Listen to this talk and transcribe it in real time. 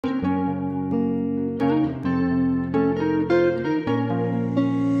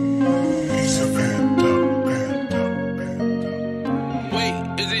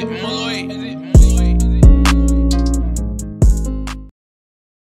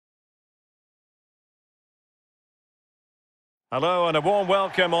Hello and a warm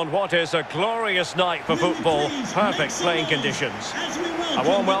welcome on what is a glorious night for football. Perfect playing conditions. A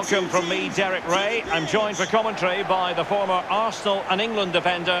warm welcome from me, Derek Ray. I'm joined for commentary by the former Arsenal and England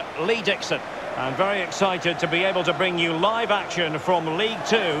defender, Lee Dixon. I'm very excited to be able to bring you live action from League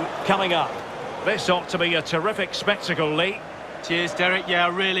Two coming up. This ought to be a terrific spectacle, Lee. Cheers, Derek.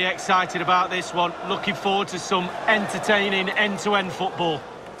 Yeah, really excited about this one. Looking forward to some entertaining end-to-end football.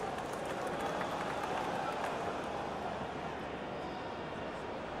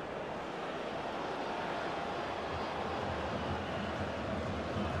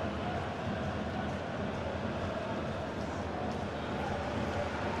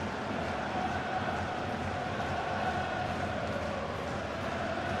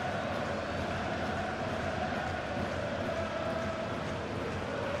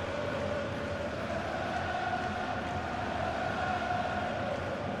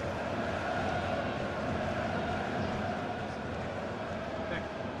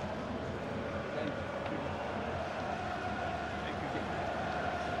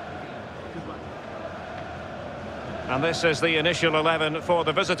 And this is the initial 11 for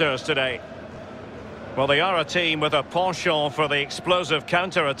the visitors today. Well, they are a team with a penchant for the explosive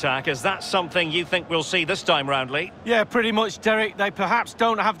counter-attack. Is that something you think we'll see this time round, Lee? Yeah, pretty much, Derek. They perhaps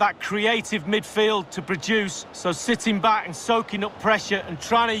don't have that creative midfield to produce, so sitting back and soaking up pressure and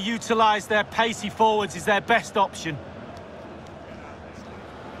trying to utilise their pacey forwards is their best option.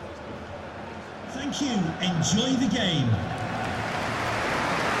 Thank you. Enjoy the game.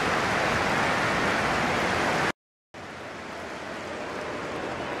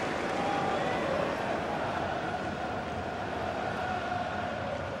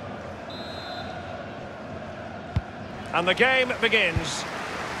 And the game begins.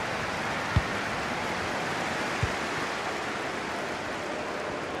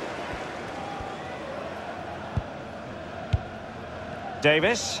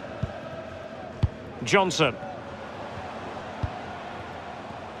 Davis. Johnson.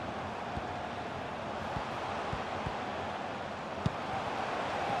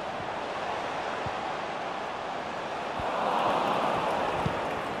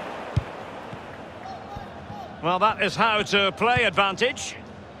 Well, that is how to play advantage.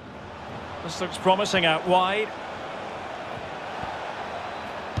 This looks promising out wide.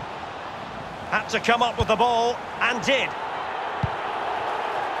 Had to come up with the ball, and did.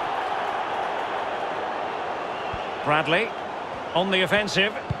 Bradley on the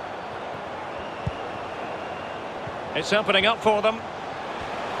offensive. It's opening up for them.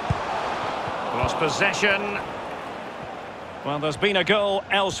 Lost possession. Well, there's been a goal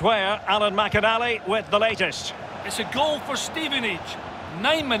elsewhere. Alan McInally with the latest. It's a goal for Stevenage.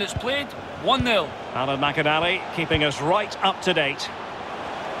 9 minutes played, 1-0. Alan McInally keeping us right up to date.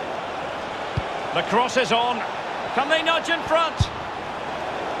 The cross is on. Can they nudge in front?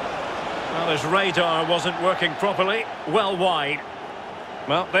 Well, his radar wasn't working properly. Well wide.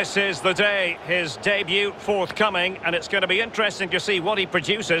 Well, this is the day. His debut forthcoming, and it's going to be interesting to see what he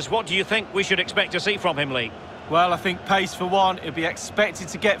produces. What do you think we should expect to see from him, Lee? Well, I think pace for one. He'll be expected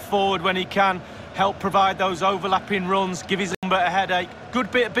to get forward when he can, help provide those overlapping runs, give his number a headache.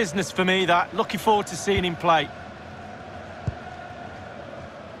 Good bit of business for me, that. Looking forward to seeing him play.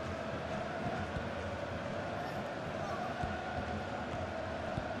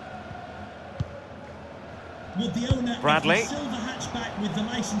 Would the owner Bradley. of the silver hatchback with the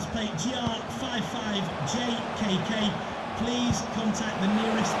licence plate GR55JKK please contact the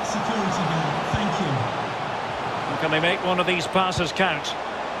nearest security guard? Thank you. Can they make one of these passes count?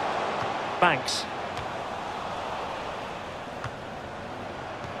 Banks.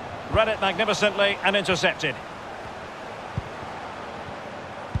 Read it magnificently and intercepted.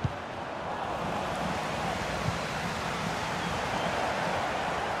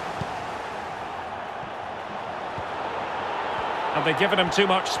 Have they given him too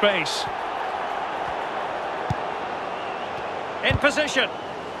much space? In position.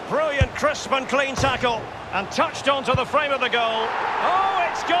 Brilliant, crisp and clean tackle. And touched onto the frame of the goal. Oh,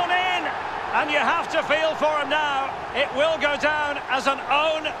 it's gone in! And you have to feel for him now. It will go down as an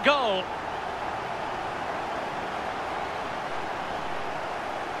own goal.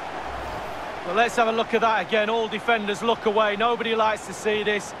 Well, let's have a look at that again. All defenders look away. Nobody likes to see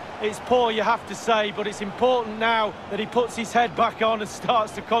this. It's poor, you have to say, but it's important now that he puts his head back on and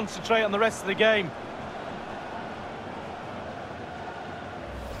starts to concentrate on the rest of the game.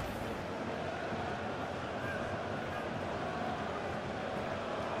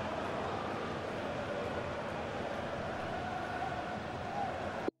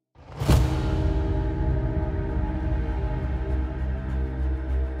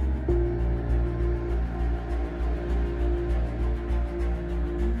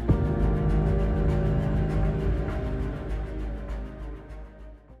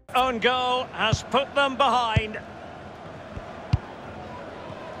 own goal has put them behind.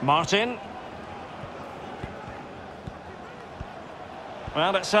 Martin.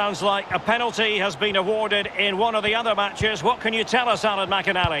 Well, it sounds like a penalty has been awarded in one of the other matches. What can you tell us, Alan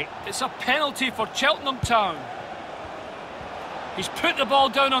McInally? It's a penalty for Cheltenham Town. He's put the ball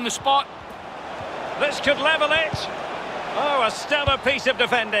down on the spot. This could level it. Oh, a stellar piece of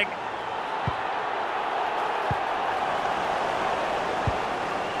defending.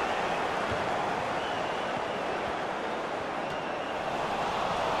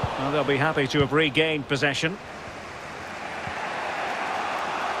 Well, they'll be happy to have regained possession.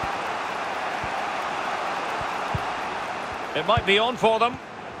 It might be on for them.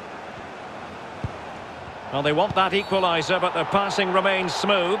 Well, they want that equaliser, but their passing remains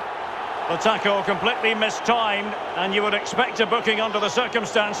smooth. The tackle completely mistimed, and you would expect a booking under the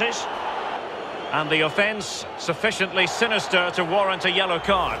circumstances. And the offence sufficiently sinister to warrant a yellow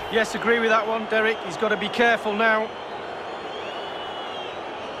card. Yes, agree with that one, Derek. He's got to be careful now.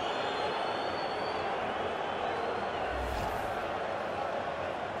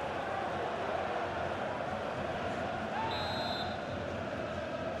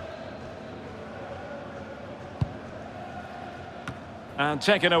 And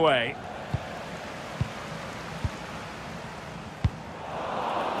taken away.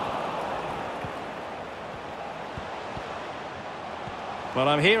 Well,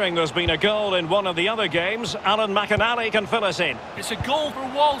 I'm hearing there's been a goal in one of the other games. Alan McInally can fill us in. It's a goal for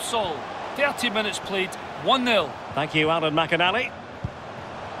Walsall. 30 minutes played, 1-0. Thank you, Alan McInally.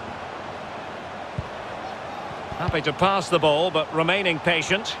 Happy to pass the ball, but remaining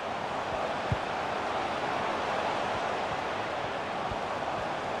patient.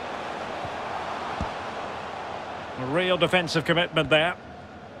 A real defensive commitment there.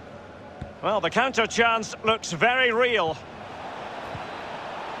 Well, the counter chance looks very real.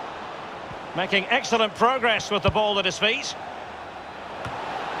 Making excellent progress with the ball at his feet.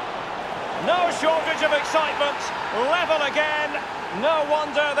 No shortage of excitement. Level again. No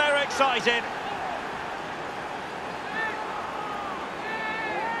wonder they're excited.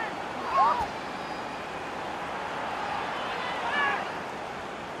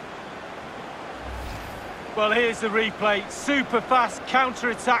 Well, here's the replay. Super fast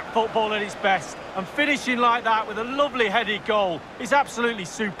counter-attack football at its best. And finishing like that with a lovely headed goal is absolutely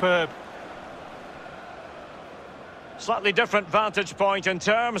superb. Slightly different vantage point in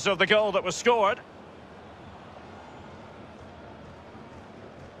terms of the goal that was scored.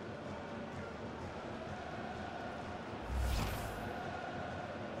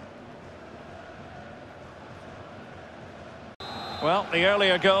 Well, the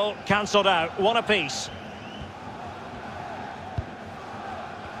earlier goal cancelled out. One apiece.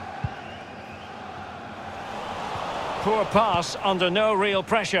 Poor pass under no real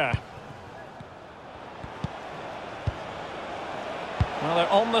pressure. Well,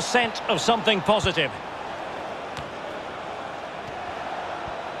 they're on the scent of something positive.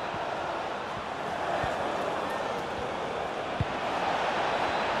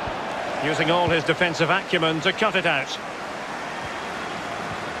 Using all his defensive acumen to cut it out.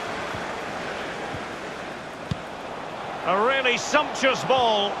 A really sumptuous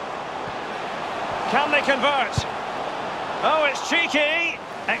ball. Can they convert? Oh, it's cheeky.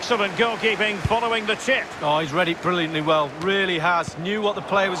 Excellent goalkeeping following the chip. Oh, he's read it brilliantly well. Really has. Knew what the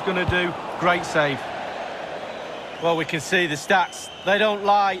player was going to do. Great save. Well, we can see the stats. They don't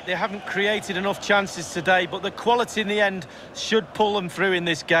lie. They haven't created enough chances today, but the quality in the end should pull them through in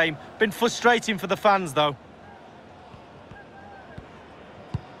this game. Been frustrating for the fans, though.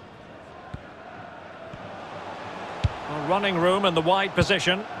 Well, running room in the wide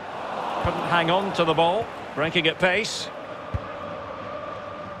position. Couldn't hang on to the ball. Breaking at pace.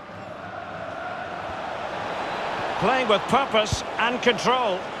 Playing with purpose and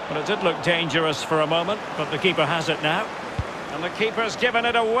control. But it did look dangerous for a moment, but the keeper has it now. And the keeper's given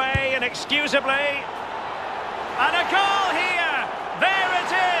it away inexcusably. And a goal here! There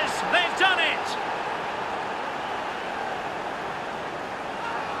it is! They've done it!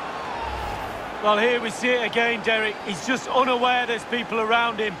 Well, here we see it again, Derek. He's just unaware there's people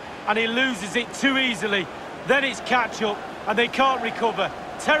around him, and he loses it too easily. Then it's catch-up, and they can't recover.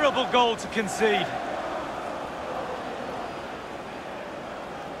 Terrible goal to concede.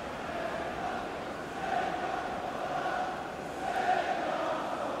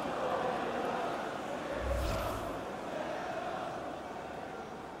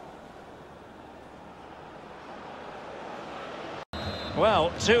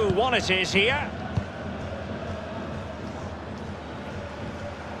 Well, 2-1 it is here.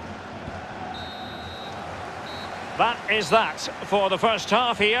 That is that for the first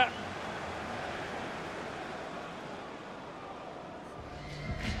half here.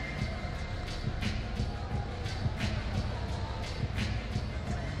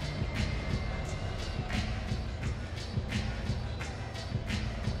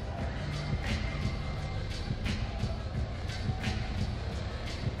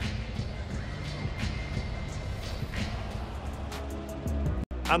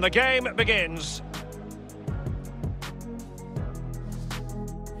 And the game begins.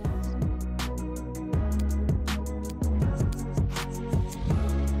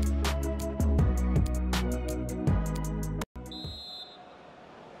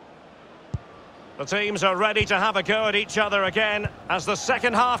 The teams are ready to have a go at each other again as the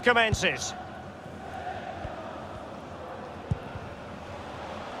second half commences.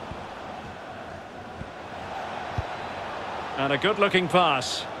 And a good-looking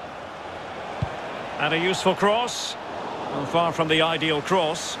pass. And a useful cross. Well, far from the ideal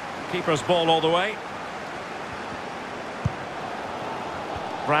cross. Keeper's ball all the way.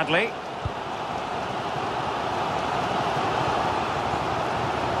 Bradley.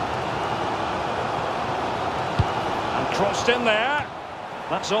 Crossed in there.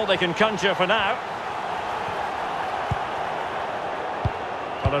 That's all they can conjure for now.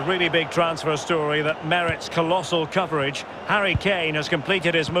 Well, a really big transfer story that merits colossal coverage. Harry Kane has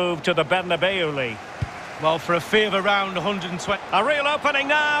completed his move to the Barrow League. Well, for a fee of around 120... A real opening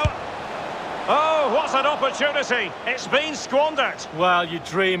now. Oh, what an opportunity. It's been squandered. Well, you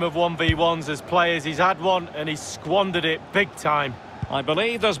dream of 1v1s as players. He's had one and he's squandered it big time. I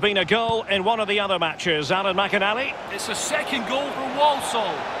believe there's been a goal in one of the other matches. Alan McInally. It's a second goal for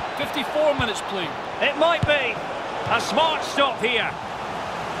Walsall. 54 minutes played. It might be. A smart stop here.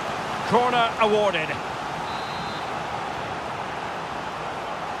 Corner awarded.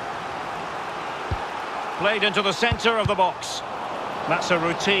 Played into the centre of the box. That's a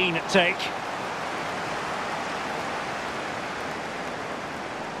routine take.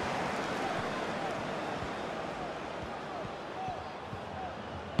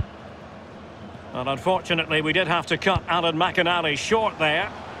 And unfortunately, we did have to cut Alan McInally short there.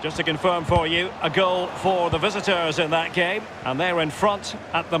 Just to confirm for you, a goal for the visitors in that game. And they're in front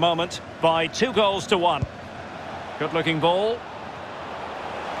at the moment by 2-1. Good-looking ball.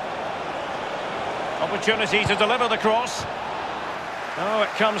 Opportunity to deliver the cross. Oh,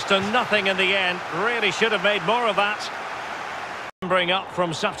 it comes to nothing in the end. Really should have made more of that. Bring up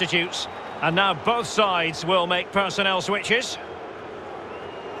from substitutes. And now both sides will make personnel switches.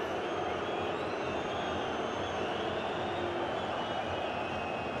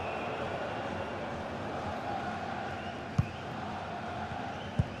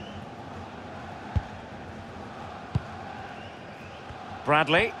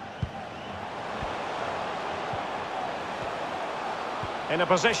 Bradley. In a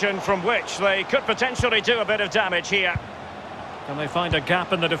position from which they could potentially do a bit of damage here. Can they find a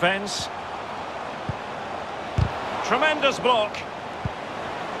gap in the defence? Tremendous block.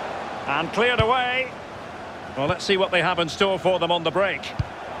 And cleared away. Well, let's see what they have in store for them on the break.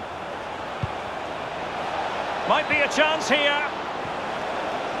 Might be a chance here.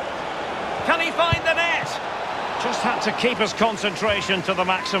 Can he find the net? Just had to keep his concentration to the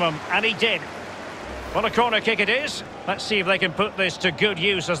maximum, and he did. Well, a corner kick it is. Let's see if they can put this to good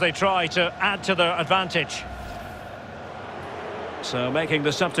use as they try to add to their advantage. So making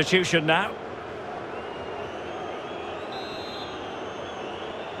the substitution now.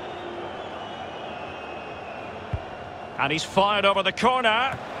 And he's fired over the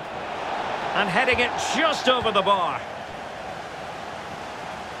corner. And heading it just over the bar.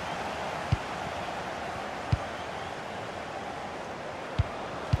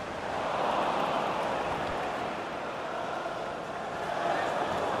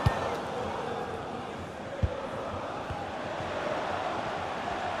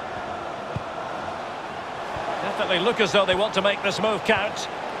 Definitely look as though they want to make this move count.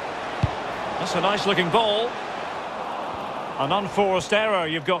 That's a nice looking ball. An unforced error,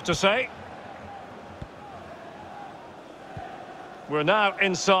 you've got to say. We're now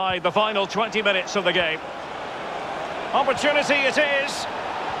inside the final 20 minutes of the game. Opportunity it is.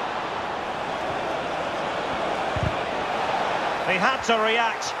 They had to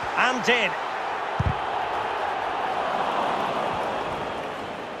react and did.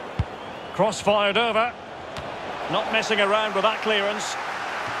 Cross fired over. Not messing around with that clearance.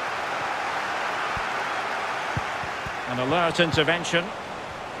 An alert intervention.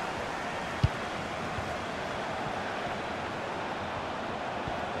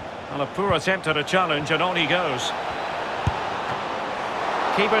 And a poor attempt at a challenge, and on he goes.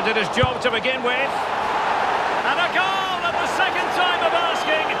 Keeper did his job to begin with. And a goal at the second time of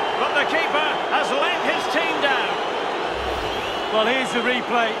asking, but the keeper has let his team down. Well, here's the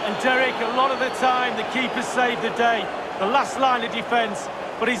replay, and Derek, a lot of the time the keeper saved the day. The last line of defence,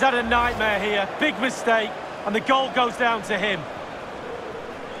 but he's had a nightmare here. Big mistake, and the goal goes down to him.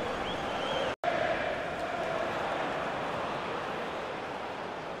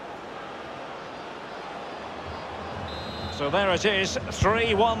 So there it is,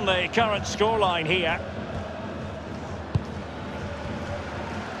 3-1 the current scoreline here.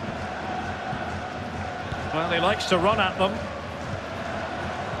 Well, he likes to run at them.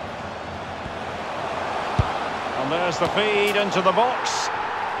 And there's the feed into the box.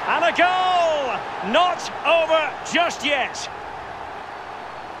 And a goal! Not over just yet.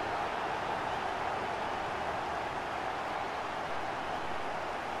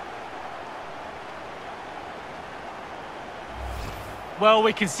 Well,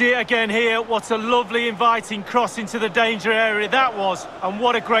 we can see it again here. What a lovely, inviting cross into the danger area that was. And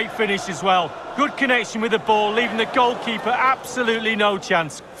what a great finish as well. Good connection with the ball, leaving the goalkeeper absolutely no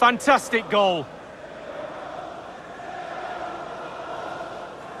chance. Fantastic goal.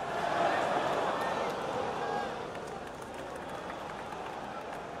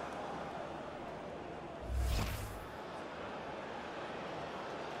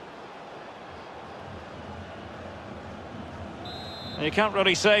 You can't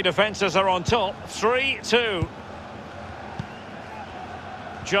really say defences are on top. 3-2.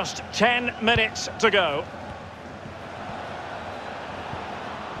 Just 10 minutes to go.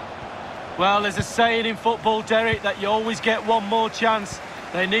 Well, there's a saying in football, Derek, that you always get one more chance.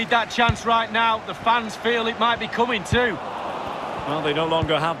 They need that chance right now. The fans feel it might be coming too. Well, they no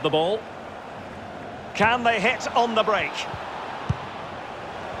longer have the ball. Can they hit on the break?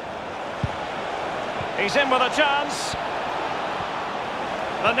 He's in with a chance.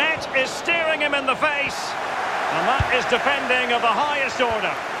 The net is staring him in the face, and that is defending of the highest order.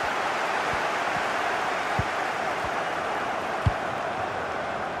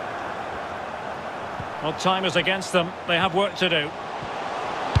 Well, time is against them. They have work to do.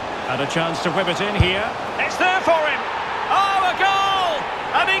 And a chance to whip it in here. It's there for him. Oh, a goal!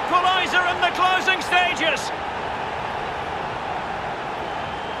 An equaliser in the closing stages.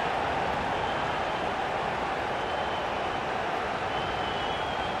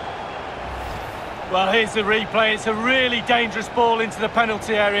 Well, here's the replay. It's a really dangerous ball into the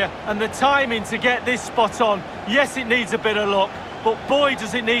penalty area, and the timing to get this spot on, yes, it needs a bit of luck, but boy,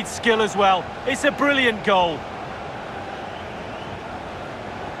 does it need skill as well. It's a brilliant goal.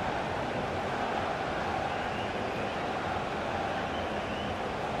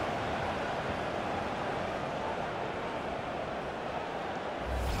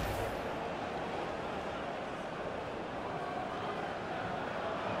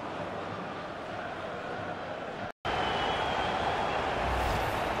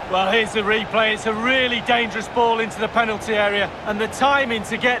 Well, here's the replay. It's a really dangerous ball into the penalty area, and the timing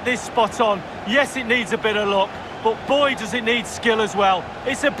to get this spot on, yes, it needs a bit of luck, but boy, does it need skill as well.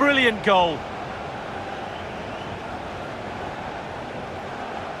 It's a brilliant goal.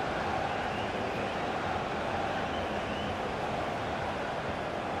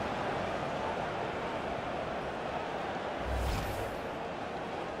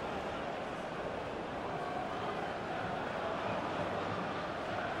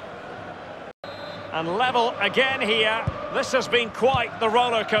 And level again here. This has been quite the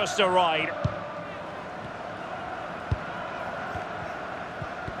roller coaster ride.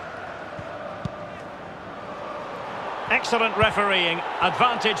 Excellent refereeing,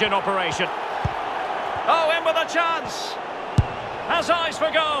 advantage in operation. Oh, in with a chance. Has eyes for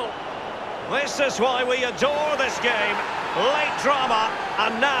goal. This is why we adore this game. Late drama,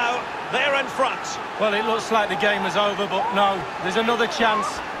 and now they're in front. Well, it looks like the game is over, but no, there's another chance.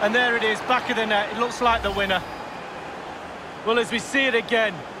 And there it is, back of the net. It looks like the winner. Well, as we see it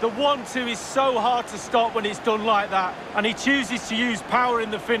again, the 1-2 is so hard to stop when it's done like that. And he chooses to use power in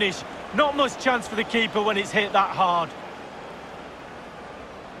the finish. Not much chance for the keeper when it's hit that hard.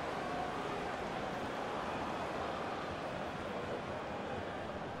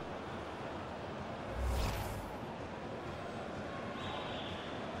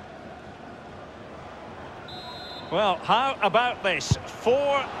 Well, how about this?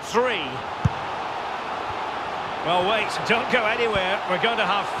 4-3. Well, wait, don't go anywhere. We're going to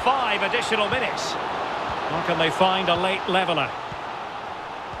have 5 additional minutes. How can they find a late leveller?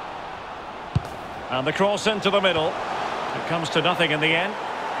 And the cross into the middle. It comes to nothing in the end.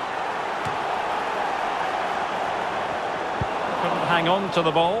 Couldn't hang on to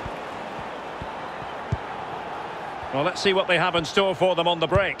the ball. Well, let's see what they have in store for them on the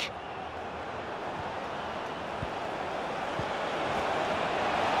break.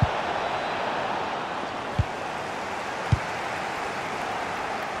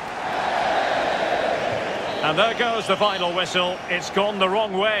 And there goes the final whistle. It's gone the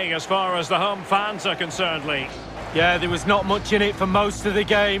wrong way as far as the home fans are concerned, Lee. Yeah, there was not much in it for most of the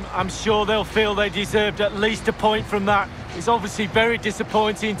game. I'm sure they'll feel they deserved at least a point from that. It's obviously very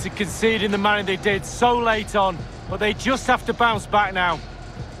disappointing to concede in the manner they did so late on, but they just have to bounce back now.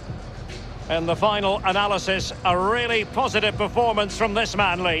 And the final analysis, a really positive performance from this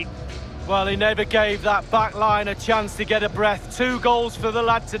man, Lee. Well, he never gave that back line a chance to get a breath. 2 goals for the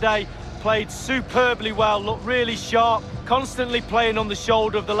lad today. Played superbly well, looked really sharp, constantly playing on the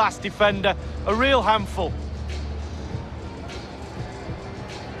shoulder of the last defender. A real handful.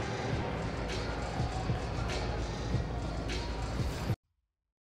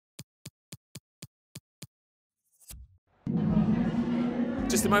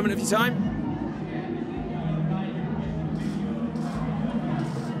 Just a moment of your time.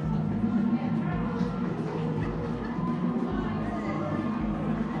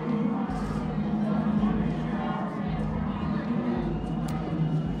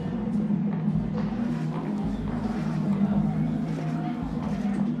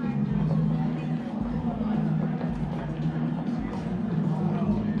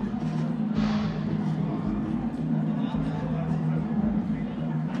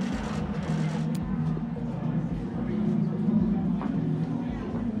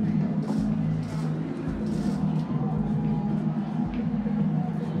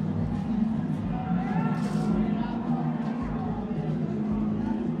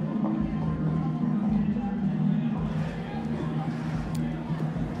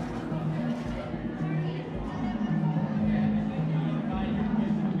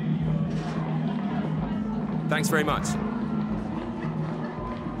 Thanks very much.